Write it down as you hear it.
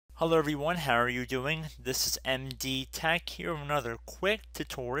Hello everyone, how are you doing? This is MD Tech here with another quick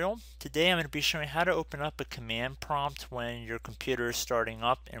tutorial. Today I'm going to be showing how to open up a command prompt when your computer is starting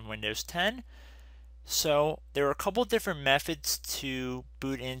up in Windows 10. So there are a couple different methods to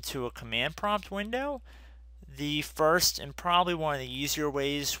boot into a command prompt window. The first and probably one of the easier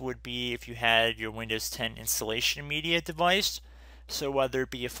ways would be if you had your Windows 10 installation media device. So whether it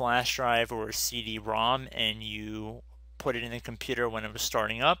be a flash drive or a CD-ROM and you put it in the computer when it was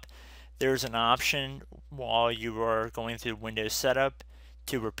starting up, there's an option while you are going through Windows setup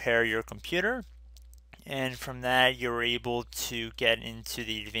to repair your computer, and from that you're able to get into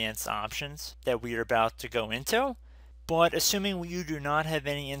the advanced options that we are about to go into. But assuming you do not have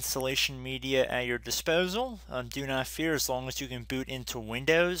any installation media at your disposal, do not fear. As long as you can boot into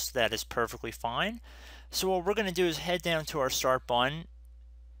Windows, that is perfectly fine. So what we're going to do is head down to our start button.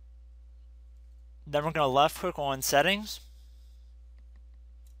 Then we're going to left click on settings.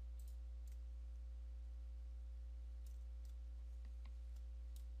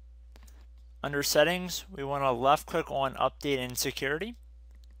 Under settings, we want to left click on update and security.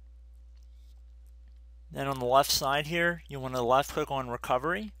 Then on the left side here, you want to left click on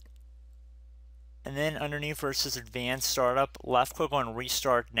recovery. And then underneath where it says advanced startup, left click on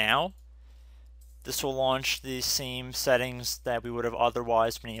restart now. This will launch the same settings that we would have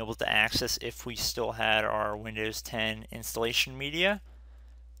otherwise been able to access if we still had our Windows 10 installation media.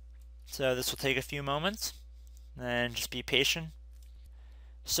 So this will take a few moments, and just be patient.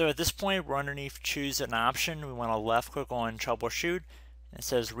 So at this point, we're underneath choose an option. We want to left click on troubleshoot. It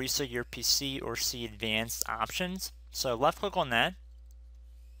says restart your PC or see advanced options. So left click on that.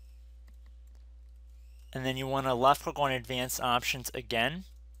 And then you want to left click on advanced options again.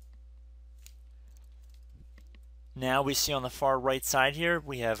 Now we see on the far right side here,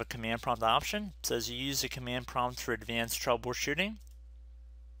 we have a command prompt option. It says use a command prompt for advanced troubleshooting.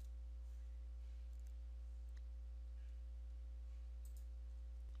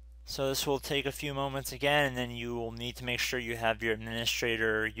 So this will take a few moments again, and then you will need to make sure you have your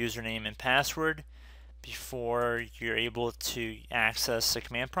administrator username and password before you're able to access the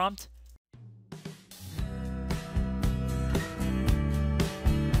command prompt.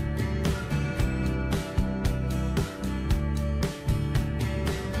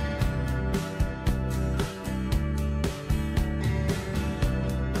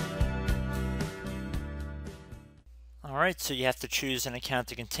 Alright, so you have to choose an account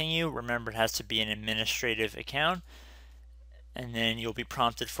to continue. Remember, it has to be an administrative account. And then you'll be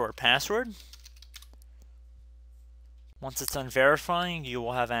prompted for a password. Once it's done verifying, you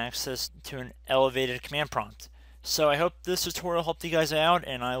will have access to an elevated command prompt. So I hope this tutorial helped you guys out,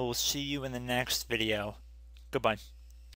 and I will see you in the next video. Goodbye.